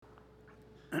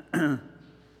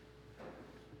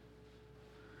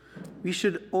We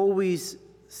should always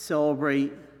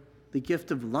celebrate the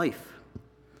gift of life.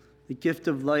 The gift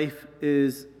of life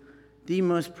is the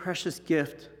most precious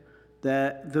gift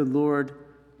that the Lord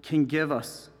can give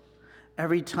us.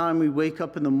 Every time we wake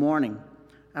up in the morning,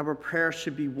 our prayer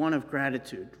should be one of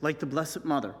gratitude, like the Blessed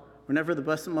Mother. Whenever the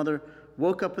Blessed Mother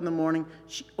woke up in the morning,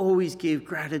 she always gave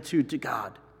gratitude to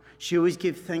God. She always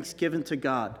gave thanksgiving to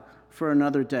God for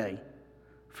another day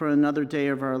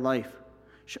of our life.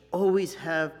 She always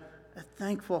have a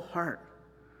thankful heart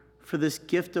for this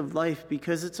gift of life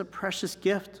because it's a precious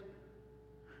gift.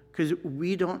 Because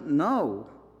we don't know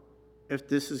if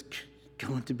this is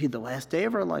going to be the last day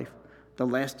of our life, the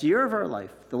last year of our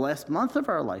life, the last month of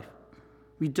our life.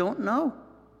 We don't know.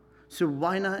 So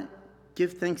why not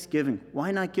give thanksgiving?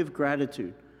 Why not give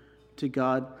gratitude to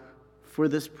God for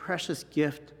this precious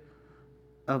gift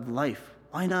of life?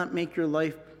 Why not make your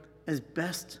life as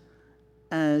best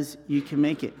as you can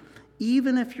make it?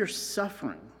 Even if you're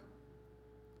suffering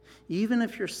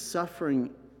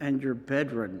and you're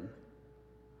bedridden,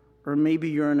 or maybe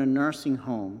you're in a nursing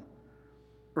home,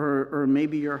 or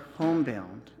maybe you're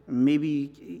homebound,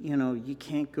 maybe you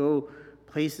can't go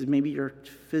places, maybe you're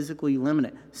physically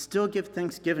limited, still give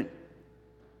thanksgiving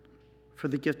for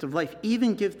the gift of life.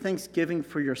 Even give thanksgiving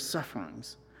for your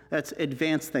sufferings. That's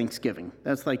advanced Thanksgiving.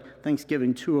 That's like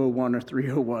Thanksgiving 201 or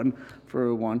 301,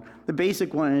 401. The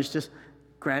basic one is just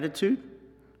gratitude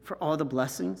for all the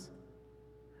blessings.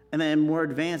 And then more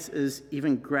advanced is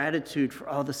even gratitude for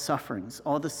all the sufferings,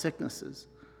 all the sicknesses,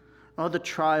 all the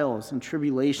trials and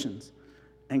tribulations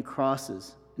and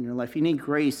crosses in your life. You need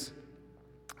grace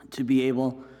to be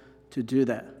able to do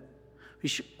that. We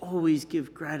should always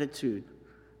give gratitude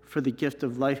for the gift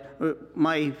of life.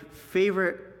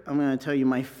 I'm going to tell you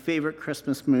my favorite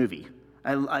Christmas movie.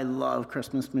 I love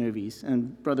Christmas movies,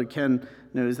 and Brother Ken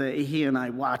knows that he and I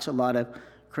watch a lot of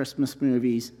Christmas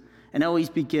movies, and always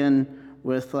begin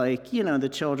with the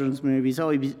children's movies.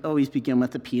 Always begin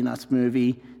with the Peanuts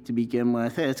movie to begin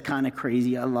with. It's kind of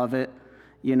crazy. I love it,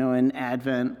 in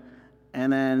Advent.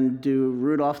 And then do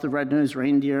Rudolph the Red-Nosed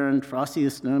Reindeer and Frosty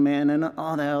the Snowman and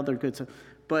all that other good stuff.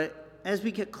 But as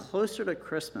we get closer to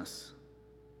Christmas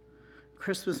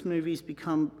movies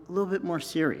become a little bit more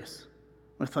serious,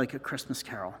 with like A Christmas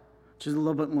Carol, which is a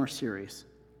little bit more serious,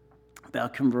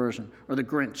 about conversion, or The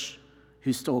Grinch,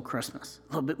 Who Stole Christmas,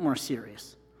 a little bit more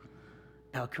serious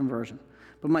about conversion.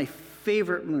 But my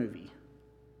favorite movie,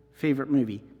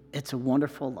 It's a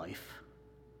Wonderful Life.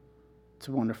 It's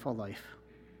a Wonderful Life.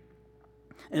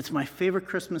 And it's my favorite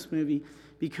Christmas movie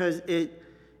because it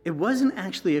wasn't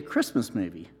actually a Christmas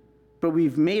movie, but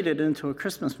we've made it into a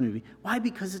Christmas movie. Why?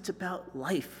 Because it's about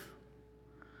life.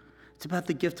 It's about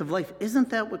the gift of life.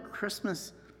 Isn't that what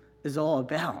Christmas is all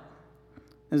about?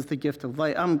 Is the gift of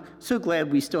life. I'm so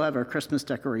glad we still have our Christmas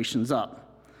decorations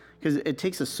up, because it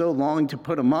takes us so long to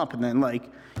put them up, and then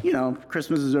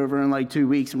Christmas is over in 2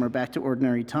 weeks and we're back to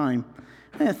ordinary time.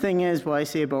 And the thing is, what I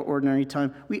say about ordinary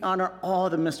time, we honor all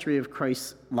the mystery of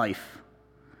Christ's life.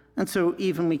 And so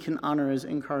even we can honor his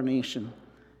incarnation,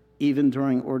 even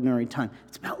during ordinary time.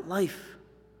 It's about life.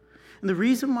 And the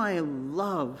reason why I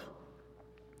love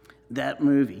that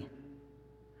movie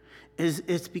is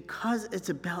it's because it's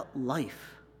about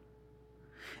life.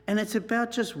 And it's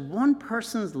about just one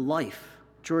person's life,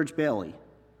 George Bailey.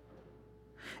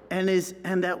 And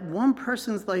that one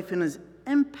person's life and his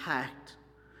impact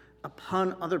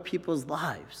upon other people's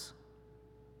lives.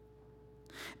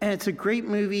 And it's a great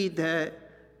movie that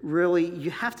really, you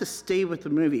have to stay with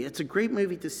the movie. It's a great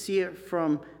movie to see it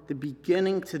from the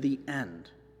beginning to the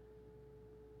end.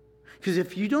 Because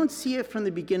if you don't see it from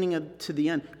the beginning to the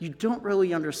end, you don't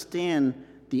really understand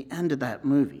the end of that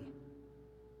movie.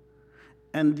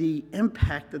 And the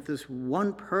impact that this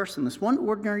one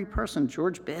ordinary person,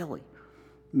 George Bailey,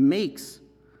 makes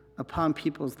upon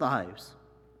people's lives.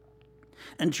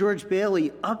 And George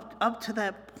Bailey, up to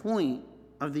that point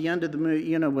of the end of the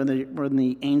movie, when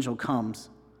the angel comes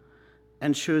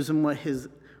and shows him what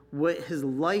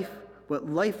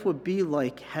life would be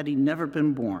like had he never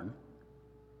been born.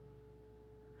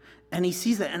 And he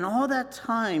sees that, and all that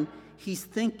time he's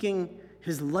thinking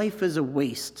his life is a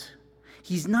waste.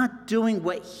 He's not doing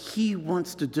what he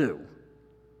wants to do,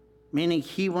 meaning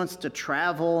he wants to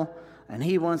travel and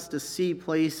he wants to see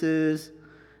places.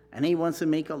 And he wants to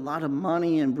make a lot of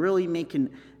money and really make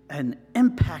an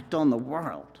impact on the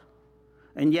world.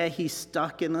 And yet he's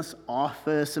stuck in this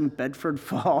office in Bedford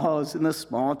Falls in this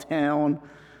small town.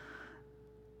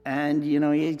 And,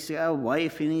 he's got a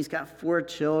wife and he's got 4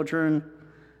 children.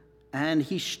 And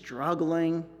he's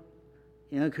struggling,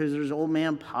 because there's old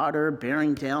man Potter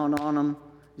bearing down on him.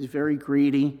 He's very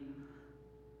greedy.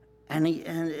 And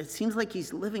it seems like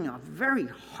he's living a very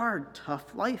hard, tough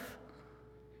life.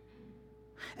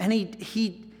 And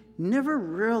he never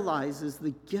realizes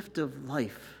the gift of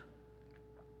life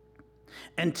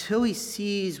until he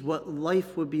sees what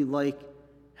life would be like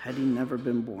had he never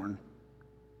been born.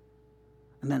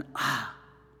 And then,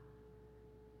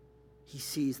 he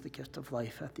sees the gift of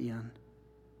life at the end.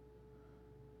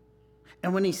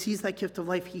 And when he sees that gift of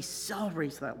life, he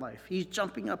celebrates that life. He's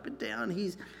jumping up and down.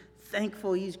 He's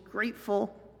thankful. He's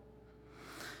grateful.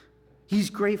 He's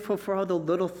grateful for all the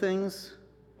little things.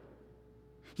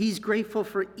 He's grateful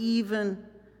for even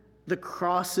the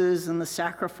crosses and the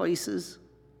sacrifices.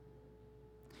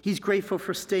 He's grateful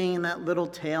for staying in that little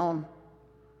town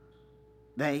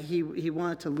that he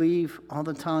wanted to leave all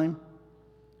the time.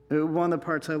 One of the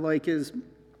parts I like is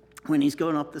when he's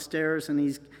going up the stairs and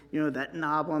he's, that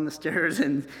knob on the stairs,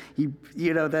 and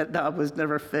that knob was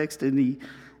never fixed, and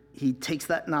he takes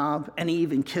that knob and he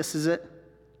even kisses it.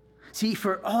 See,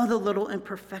 for all the little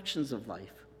imperfections of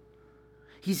life,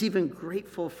 he's even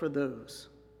grateful for those.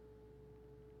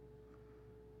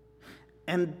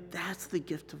 And that's the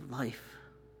gift of life.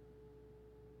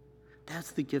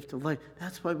 That's the gift of life.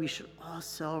 That's why we should all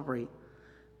celebrate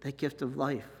that gift of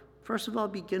life. First of all,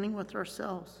 beginning with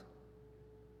ourselves,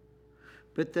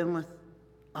 but then with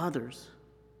others.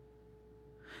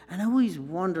 And I always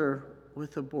wonder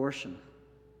with abortion,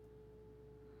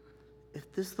 if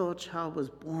this little child was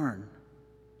born,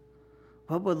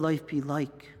 what would life be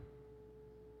like?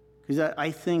 Because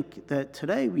I think that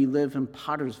today we live in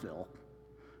Pottersville,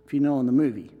 if you know in the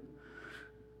movie,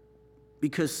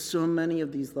 because so many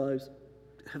of these lives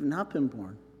have not been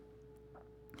born.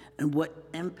 And what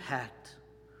impact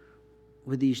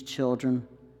would these children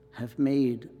have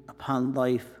made upon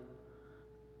life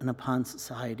and upon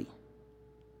society?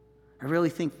 I really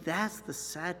think that's the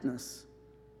sadness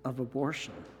of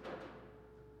abortion,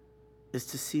 is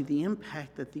to see the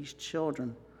impact that these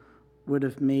children would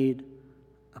have made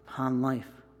upon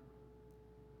life.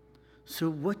 So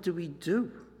what do we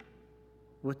do?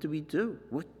 What do we do?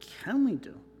 What can we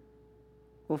do?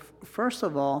 Well, first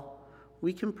of all,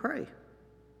 we can pray.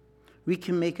 We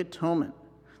can make atonement.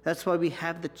 That's why we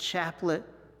have the Chaplet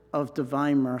of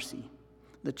Divine Mercy.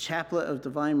 The Chaplet of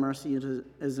Divine Mercy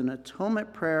is an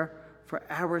atonement prayer for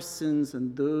our sins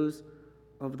and those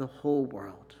of the whole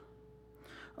world.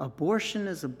 Abortion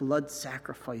is a blood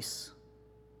sacrifice,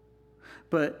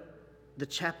 but the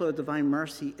Chaplet of Divine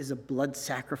Mercy is a blood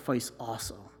sacrifice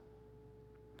also.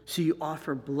 So you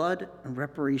offer blood and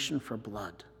reparation for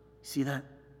blood. See that?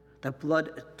 That blood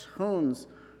atones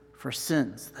for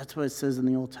sins. That's what it says in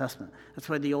the Old Testament. That's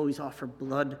why they always offer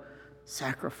blood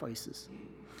sacrifices.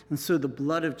 And so the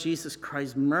blood of Jesus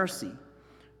cries mercy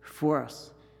for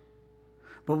us.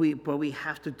 But we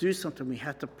have to do something. We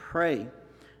have to pray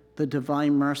the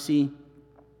Divine Mercy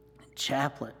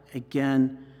Chaplet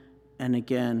again and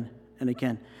again and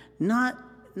again. Not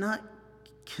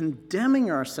condemning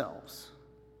ourselves.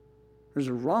 There's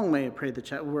a wrong way to pray the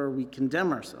chaplet where we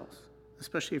condemn ourselves,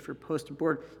 especially if you're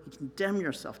post-abort. You condemn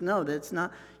yourself. No, that's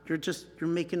not. You're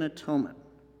making atonement.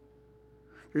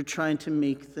 You're trying to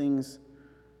make things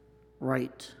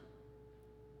right.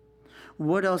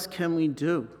 What else can we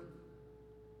do?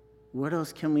 What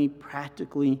else can we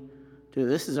practically do?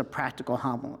 This is a practical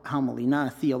homily, not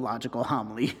a theological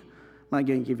homily. I'm not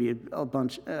going to give you a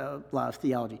lot of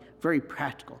theology. Very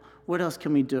practical. What else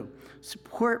can we do?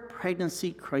 Support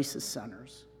pregnancy crisis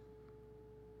centers.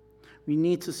 We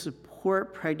need to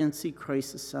support pregnancy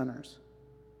crisis centers.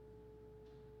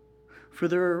 For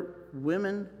there are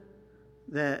women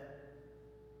that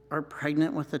are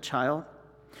pregnant with a child,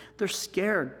 they're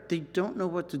scared. They don't know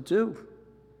what to do.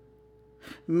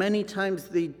 Many times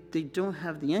they don't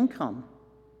have the income.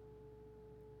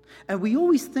 And we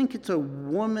always think it's a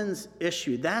woman's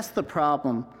issue. That's the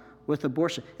problem with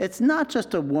abortion. It's not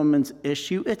just a woman's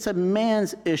issue, it's a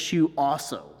man's issue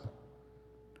also.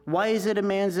 Why is it a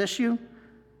man's issue?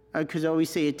 Because I always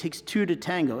say it takes two to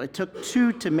tango. It took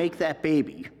two to make that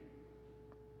baby.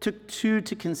 It took two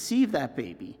to conceive that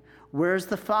baby. Where's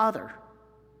the father?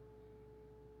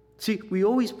 See, we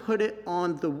always put it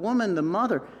on the woman, the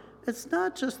mother. It's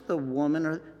not just the woman,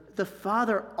 or the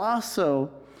father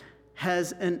also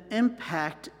has an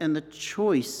impact in the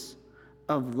choice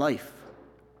of life.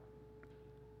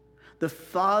 The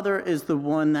father is the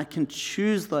one that can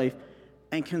choose life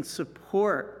and can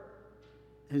support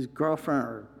his girlfriend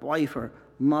or wife or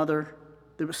mother.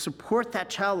 They would support that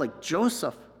child like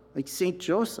Joseph, like Saint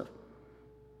Joseph.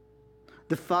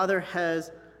 The father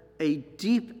has a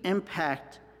deep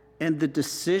impact in the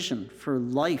decision for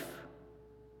life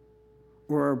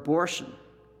or abortion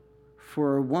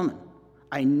for a woman.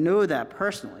 I know that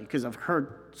personally because I've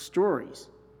heard stories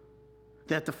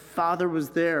that the father was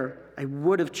there. I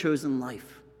would have chosen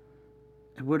life.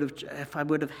 If I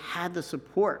would have had the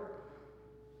support.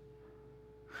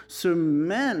 So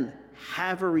men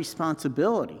have a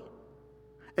responsibility.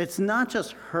 It's not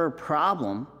just her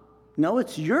problem. No,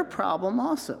 it's your problem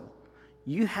also.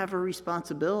 You have a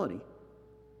responsibility.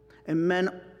 And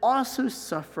men also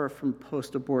suffer from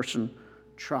post-abortion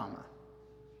trauma.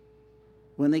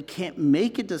 When they can't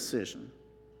make a decision,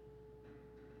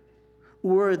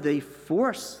 or they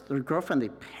force their girlfriend, they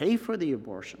pay for the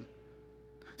abortion.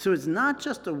 So it's not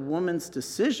just a woman's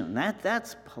decision.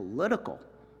 That's political.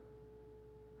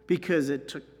 Because it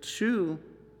took two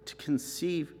to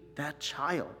conceive that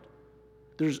child.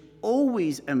 There's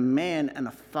always a man and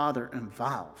a father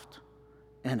involved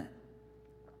in it.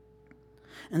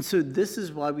 And so this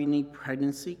is why we need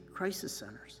pregnancy crisis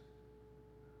centers.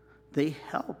 They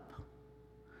help.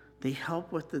 They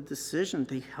help with the decision.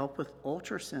 They help with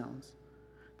ultrasounds.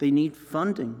 They need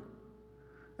funding.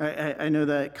 I know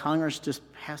that Congress just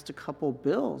passed a couple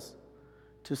bills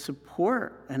to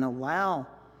support and allow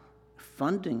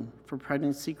funding for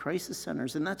pregnancy crisis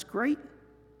centers, and that's great.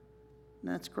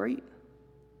 That's great.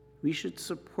 We should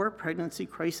support pregnancy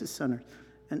crisis centers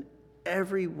in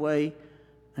every way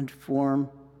and form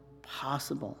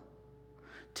possible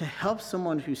to help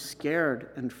someone who's scared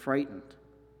and frightened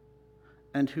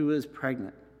and who is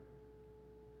pregnant.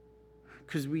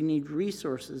 Because we need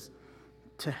resources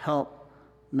to help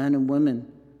men and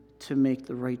women to make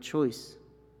the right choice.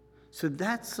 So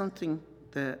that's something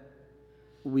that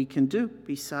we can do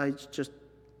besides just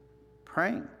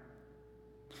praying.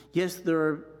 Yes, there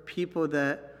are people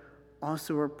that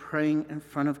also are praying in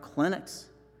front of clinics,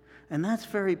 and that's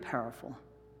very powerful.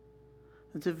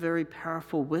 It's a very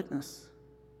powerful witness.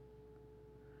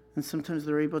 And sometimes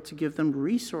they're able to give them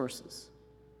resources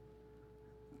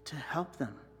to help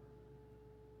them.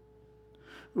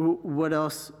 What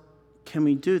else can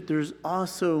we do? There's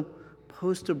also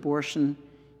post-abortion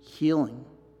healing.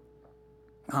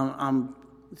 I'm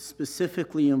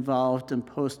specifically involved in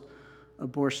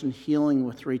post-abortion healing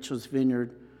with Rachel's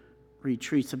Vineyard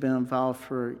retreats. I've been involved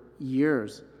for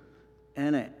years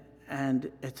in it, and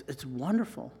it's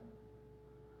wonderful.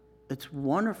 It's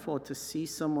wonderful to see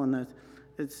someone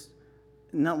it's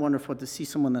not wonderful to see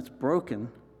someone that's broken,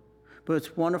 but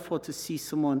it's wonderful to see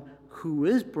someone who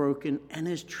is broken and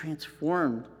is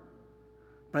transformed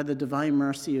by the divine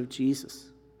mercy of Jesus.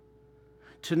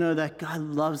 To know that God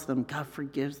loves them, God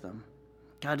forgives them,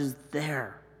 God is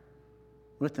there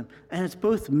with them. And it's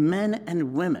both men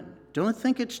and women. Don't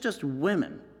think it's just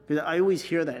women, because I always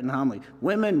hear that in homily.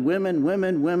 Women, women,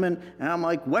 women, women. And I'm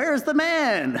like, where's the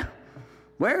man?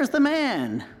 Where's the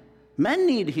man? Men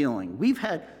need healing. We've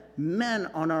had men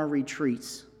on our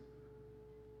retreats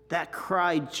that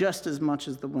cry just as much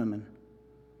as the women,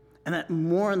 and that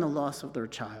mourn the loss of their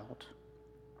child,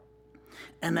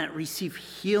 and that receive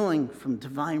healing from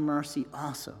divine mercy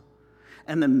also.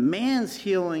 And the man's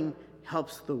healing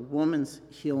helps the woman's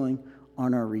healing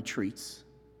on our retreats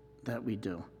that we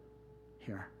do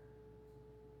here.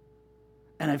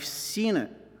 And I've seen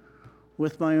it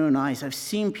with my own eyes. I've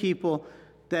seen people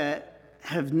that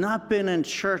have not been in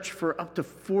church for up to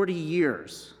 40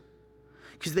 years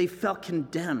because they felt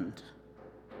condemned.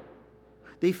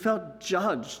 They felt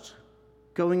judged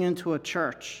going into a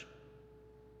church.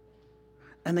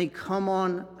 And they come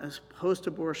on as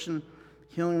post-abortion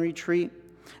healing retreat,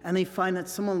 and they find that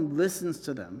someone listens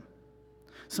to them.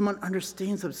 Someone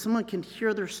understands them. Someone can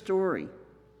hear their story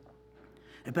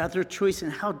about their choice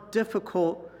and how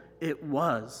difficult it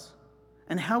was,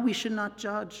 and how we should not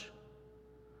judge.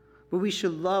 But we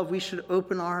should love, we should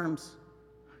open arms,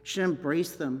 we should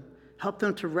embrace them, help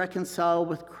them to reconcile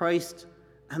with Christ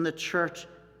and the church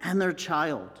and their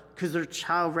child, because their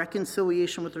child,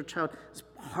 reconciliation with their child is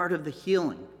part of the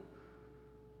healing.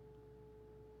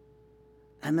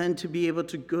 And then to be able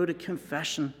to go to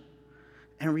confession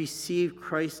and receive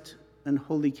Christ and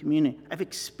Holy Communion. I've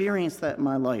experienced that in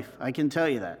my life. I can tell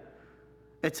you that.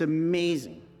 It's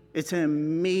amazing. It's an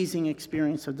amazing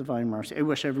experience of divine mercy. I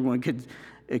wish everyone could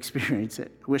experience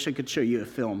it. I wish I could show you a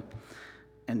film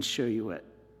and show you it.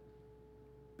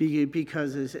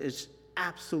 Because it's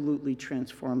absolutely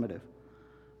transformative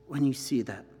when you see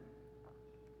that.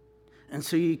 And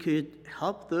so you could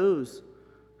help those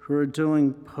who are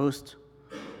doing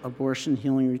post-abortion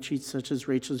healing retreats, such as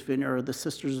Rachel's Vineyard or the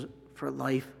Sisters for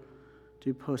Life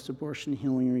do post-abortion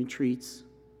healing retreats.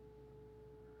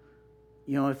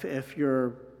 You know, if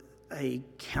you're a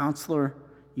counselor,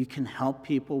 you can help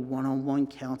people one-on-one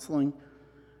counseling,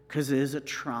 because it is a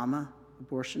trauma.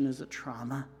 Abortion is a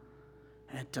trauma.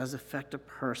 And it does affect a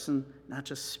person, not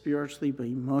just spiritually, but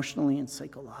emotionally and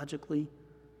psychologically.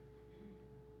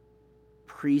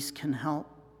 Priests can help.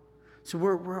 So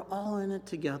we're all in it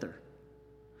together.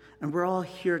 And we're all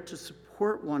here to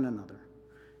support one another,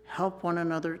 help one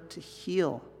another to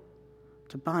heal,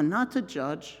 to bond, not to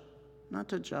judge.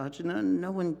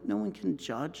 No one can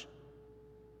judge.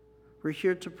 We're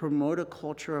here to promote a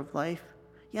culture of life.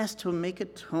 Yes, to make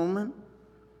atonement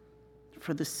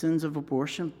for the sins of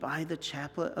abortion by the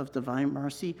chaplet of divine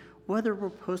mercy, whether we're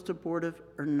post-abortive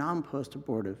or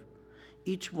non-post-abortive.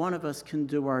 Each one of us can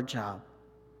do our job.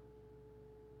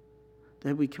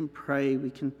 That we can pray, we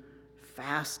can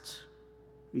fast,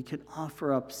 we can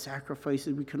offer up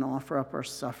sacrifices, we can offer up our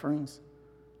sufferings,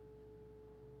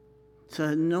 so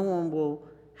that no one will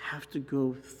have to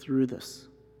go through this.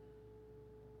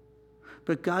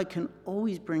 But God can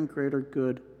always bring greater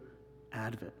good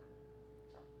out of it.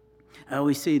 I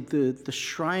always say the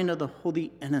shrine of the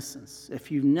Holy Innocents. If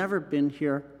you've never been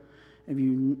here,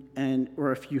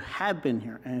 or if you have been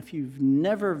here, and if you've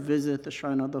never visited the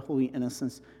shrine of the Holy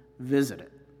Innocents, visit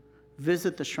it.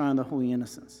 Visit the shrine of the Holy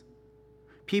Innocents.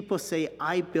 People say,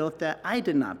 I built that. I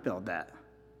did not build that.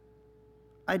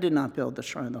 I did not build the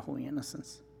shrine of the Holy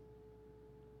Innocents.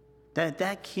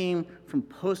 That came from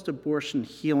post-abortion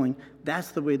healing.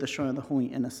 That's the way the shrine of the Holy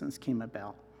Innocents came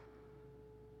about.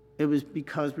 It was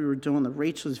because we were doing the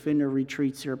Rachel's Vineyard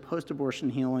retreats here,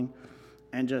 post-abortion healing,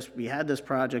 and we had this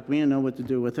project. We didn't know what to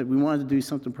do with it. We wanted to do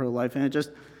something pro-life, and it just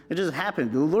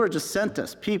happened. The Lord just sent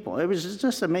us people. It was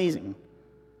just amazing.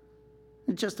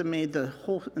 It just made the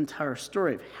whole entire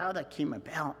story of how that came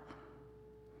about.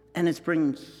 And it's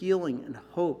bringing healing and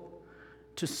hope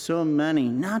to so many,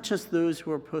 not just those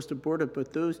who are post-abortive,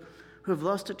 but those who have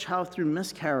lost a child through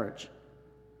miscarriage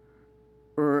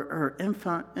or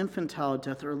infantile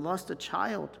death, or lost a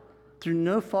child through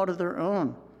no fault of their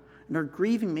own, and are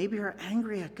grieving, maybe are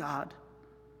angry at God.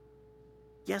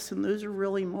 Yes, and those are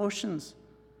real emotions.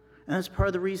 And that's part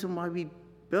of the reason why we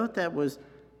built that, was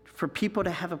for people to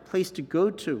have a place to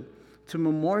go to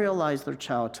memorialize their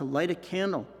child, to light a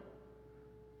candle,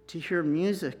 to hear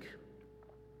music,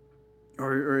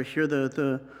 or hear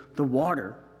the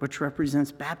water, which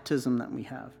represents baptism that we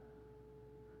have.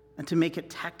 And to make it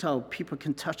tactile, people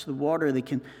can touch the water, they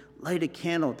can light a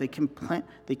candle, they can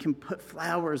put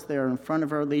flowers there in front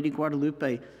of Our Lady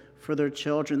Guadalupe for their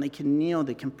children, they can kneel,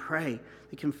 they can pray,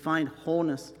 they can find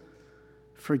wholeness,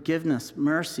 forgiveness,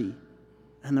 mercy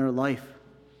in their life.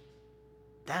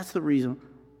 That's the reason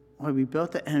why we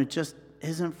built it, and it just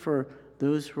isn't for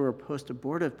those who are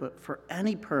post-abortive, but for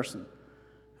any person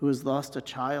who has lost a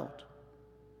child.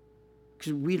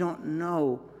 Because we don't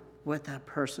know what that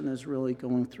person is really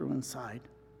going through inside,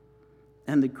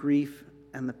 and the grief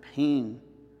and the pain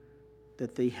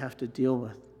that they have to deal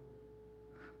with.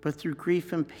 But through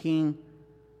grief and pain,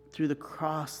 through the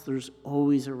cross, there's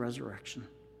always a resurrection.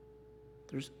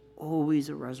 There's always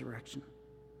a resurrection.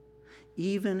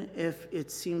 Even if it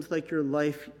seems like your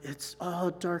life, it's all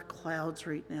dark clouds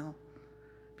right now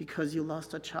because you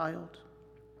lost a child.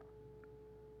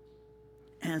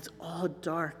 And it's all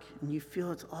dark, and you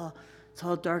feel it's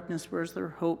all darkness. Where's there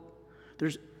hope?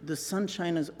 The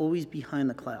sunshine is always behind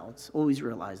the clouds. Always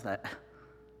realize that.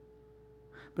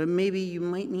 But maybe you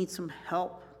might need some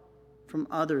help from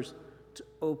others to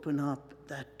open up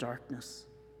that darkness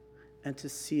and to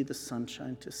see the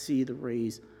sunshine, to see the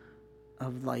rays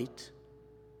of light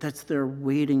that's there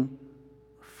waiting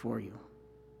for you.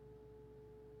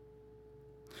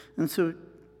 And so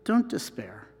don't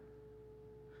despair.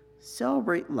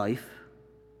 Celebrate life.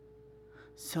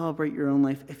 Celebrate your own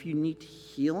life. If you need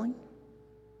healing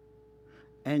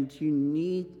and you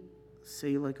need,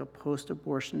 say, like a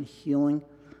post-abortion healing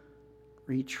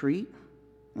retreat,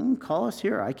 call us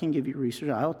here. I can give you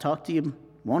resources. I'll talk to you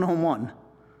one-on-one.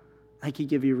 I can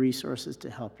give you resources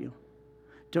to help you.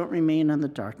 Don't remain in the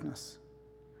darkness.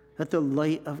 Let the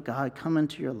light of God come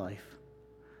into your life.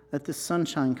 Let the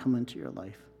sunshine come into your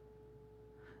life.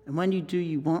 And when you do,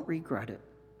 you won't regret it.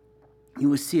 You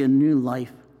will see a new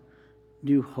life,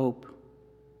 new hope.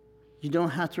 You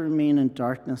don't have to remain in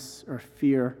darkness or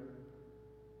fear.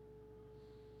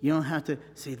 You don't have to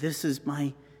say, this is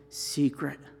my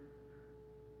secret.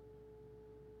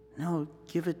 No,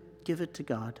 give it to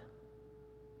God.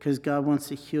 Because God wants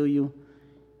to heal you.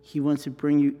 He wants to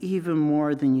bring you even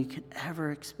more than you could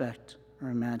ever expect or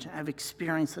imagine. I've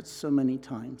experienced that so many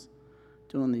times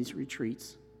doing these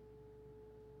retreats.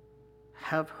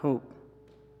 Have hope,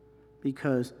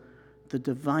 because the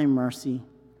divine mercy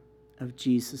of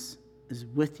Jesus is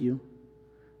with you,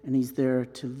 and he's there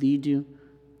to lead you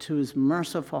to his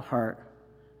merciful heart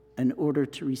in order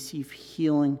to receive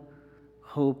healing,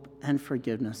 hope, and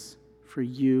forgiveness for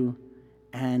you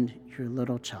and your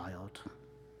little child.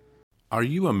 Are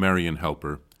you a Marian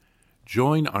helper?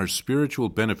 Join our Spiritual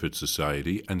Benefit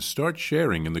Society and start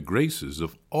sharing in the graces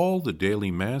of all the daily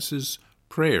masses,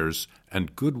 prayers,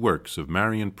 and good works of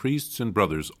Marian priests and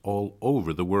brothers all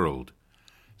over the world.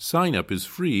 Sign up is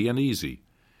free and easy.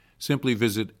 Simply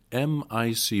visit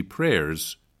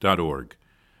micprayers.org.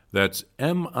 That's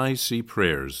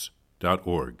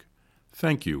micprayers.org.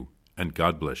 Thank you, and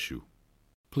God bless you.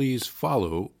 Please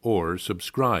follow or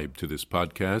subscribe to this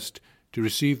podcast to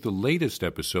receive the latest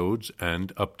episodes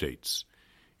and updates.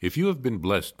 If you have been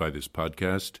blessed by this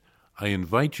podcast, I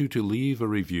invite you to leave a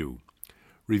review.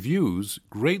 Reviews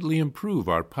greatly improve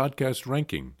our podcast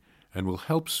ranking and will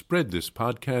help spread this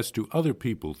podcast to other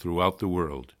people throughout the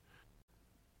world.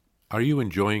 Are you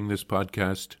enjoying this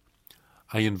podcast?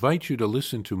 I invite you to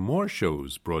listen to more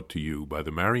shows brought to you by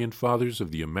the Marian Fathers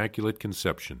of the Immaculate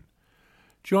Conception.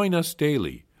 Join us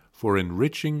daily for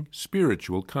enriching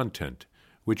spiritual content,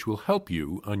 which will help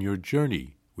you on your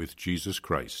journey with Jesus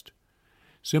Christ.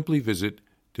 Simply visit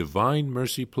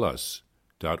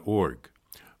DivineMercyPlus.org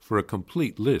for a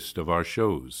complete list of our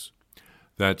shows.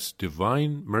 That's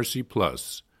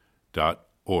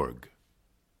DivineMercyPlus.org.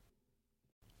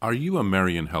 Are you a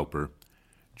Marian helper?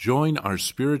 Join our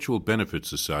Spiritual Benefit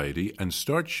Society and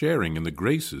start sharing in the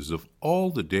graces of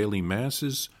all the daily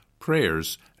masses,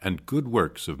 prayers, and good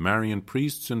works of Marian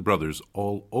priests and brothers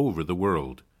all over the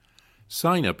world.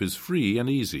 Sign up is free and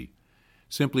easy.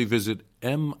 Simply visit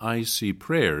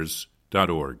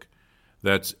micprayers.org.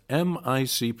 That's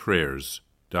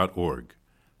micprayers.org.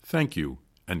 Thank you,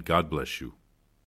 and God bless you.